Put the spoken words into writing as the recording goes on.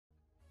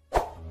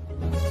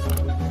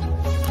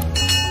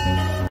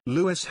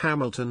Lewis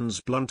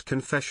Hamilton's blunt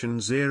confession: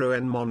 0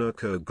 in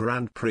Monaco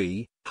Grand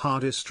Prix,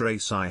 hardest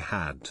race I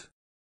had.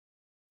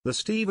 The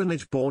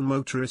Stevenage-born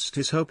motorist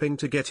is hoping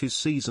to get his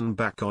season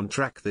back on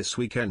track this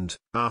weekend,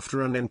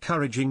 after an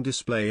encouraging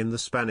display in the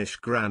Spanish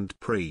Grand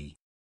Prix.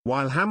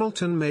 While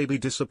Hamilton may be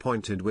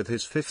disappointed with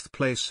his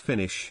fifth-place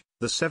finish,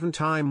 the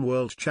seven-time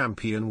world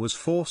champion was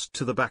forced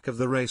to the back of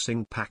the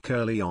racing pack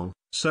early on,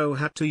 so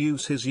had to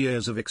use his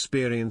years of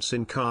experience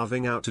in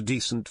carving out a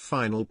decent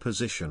final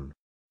position.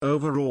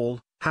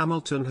 Overall,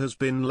 Hamilton has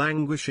been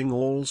languishing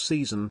all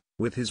season,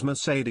 with his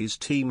Mercedes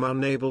team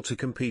unable to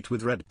compete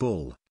with Red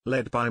Bull,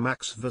 led by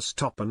Max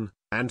Verstappen,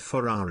 and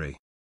Ferrari.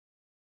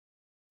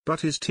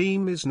 But his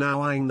team is now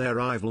eyeing their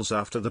rivals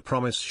after the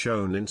promise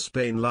shown in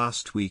Spain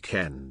last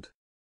weekend.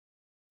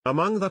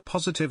 Among the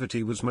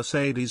positivity was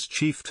Mercedes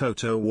chief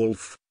Toto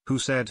Wolff, who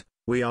said,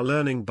 "We are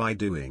learning by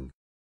doing.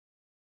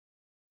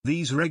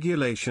 These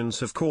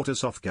regulations have caught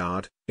us off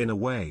guard, in a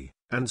way,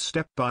 and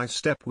step by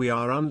step we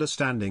are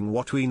understanding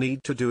what we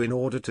need to do in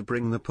order to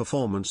bring the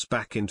performance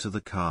back into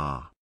the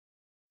car.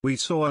 We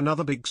saw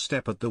another big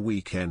step at the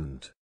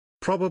weekend.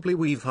 Probably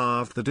we've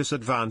halved the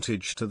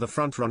disadvantage to the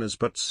frontrunners,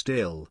 but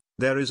still,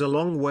 there is a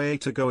long way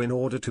to go in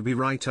order to be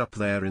right up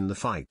there in the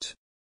fight.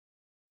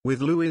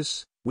 With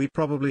Lewis, we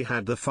probably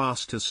had the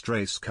fastest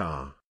race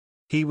car.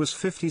 He was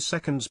 50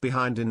 seconds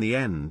behind in the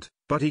end,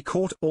 but he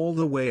caught all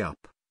the way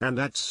up, and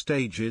at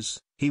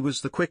stages, he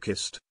was the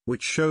quickest,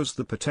 which shows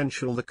the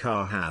potential the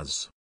car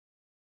has."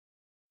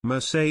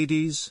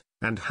 Mercedes,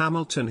 and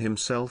Hamilton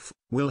himself,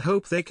 will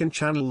hope they can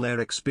channel their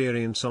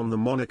experience on the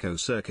Monaco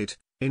circuit,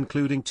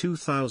 including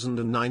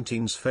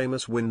 2019's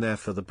famous win there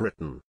for the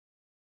Briton.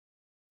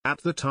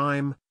 At the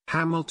time,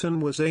 Hamilton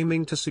was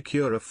aiming to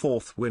secure a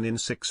fourth win in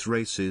 6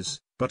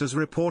 races, but as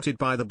reported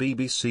by the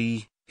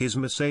BBC, his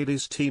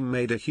Mercedes team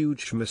made a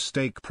huge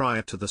mistake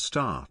prior to the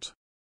start.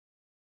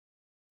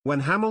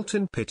 When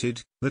Hamilton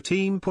pitted, the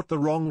team put the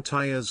wrong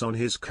tyres on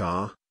his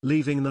car,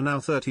 leaving the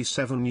now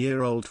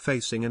 37-year-old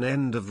facing an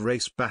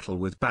end-of-race battle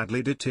with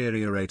badly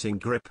deteriorating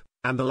grip,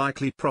 and the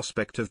likely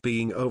prospect of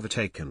being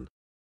overtaken.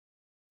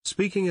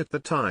 Speaking at the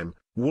time,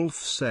 Wolff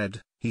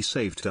said, "He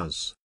saved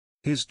us.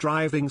 His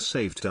driving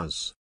saved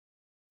us."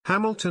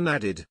 Hamilton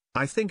added,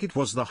 "I think it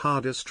was the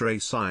hardest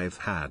race I've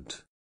had.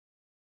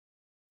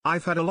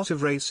 I've had a lot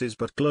of races,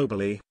 but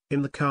globally,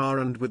 in the car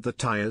and with the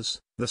tyres,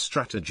 the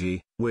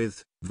strategy,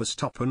 with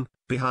Verstappen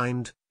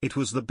behind, it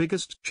was the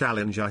biggest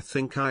challenge I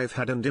think I've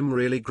had, and I'm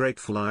really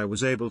grateful I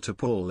was able to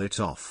pull it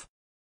off."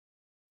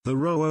 The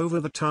row over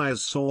the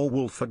tyres saw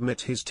Wolff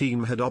admit his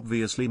team had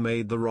obviously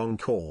made the wrong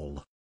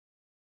call.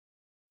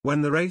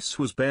 When the race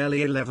was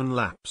barely 11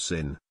 laps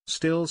in,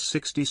 still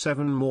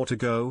 67 more to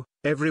go,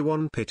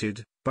 everyone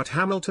pitted, but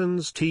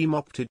Hamilton's team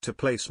opted to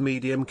place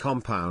medium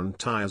compound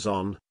tyres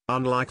on,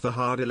 unlike the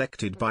hard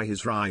elected by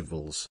his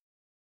rivals.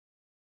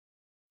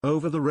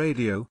 Over the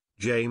radio,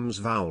 James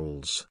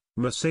Vowles,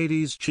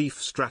 Mercedes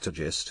chief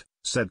strategist,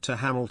 said to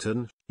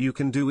Hamilton, "You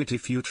can do it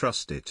if you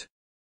trust it."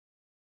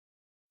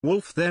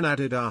 Wolff then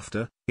added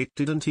after, "It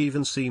didn't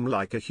even seem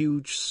like a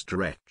huge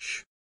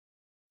stretch.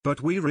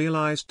 But we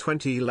realized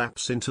 20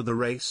 laps into the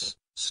race,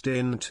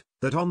 stint,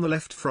 that on the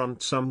left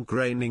front some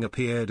graining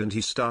appeared, and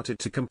he started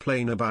to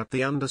complain about the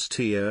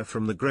understeer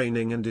from the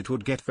graining, and it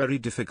would get very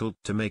difficult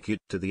to make it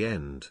to the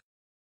end."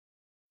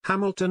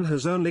 Hamilton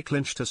has only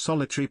clinched a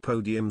solitary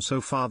podium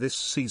so far this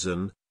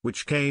season,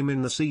 which came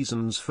in the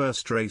season's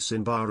first race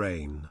in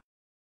Bahrain.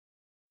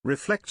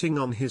 Reflecting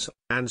on his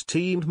and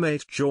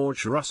teammate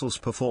George Russell's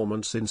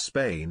performance in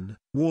Spain,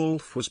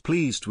 Wolff was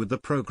pleased with the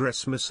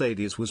progress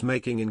Mercedes was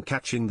making in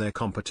catching their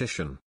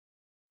competition.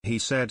 He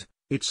said,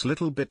 "It's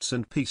little bits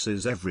and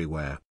pieces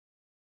everywhere.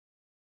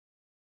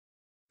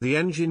 The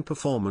engine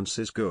performance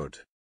is good.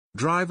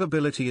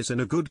 Drivability is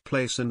in a good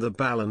place, and the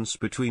balance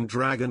between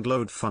drag and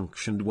load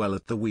functioned well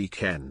at the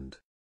weekend.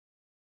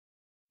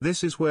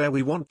 This is where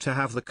we want to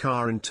have the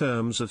car in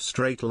terms of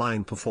straight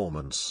line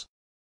performance."